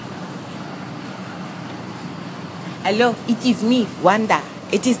Hello, it is me, Wanda.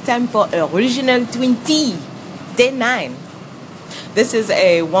 It is time for Original Twin T, Day 9. This is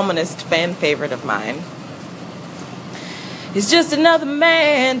a womanist fan favorite of mine. It's just another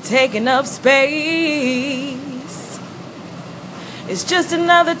man taking up space. It's just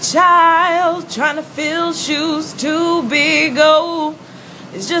another child trying to fill shoes too big. Oh,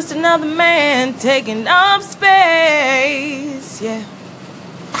 it's just another man taking up space. Yeah.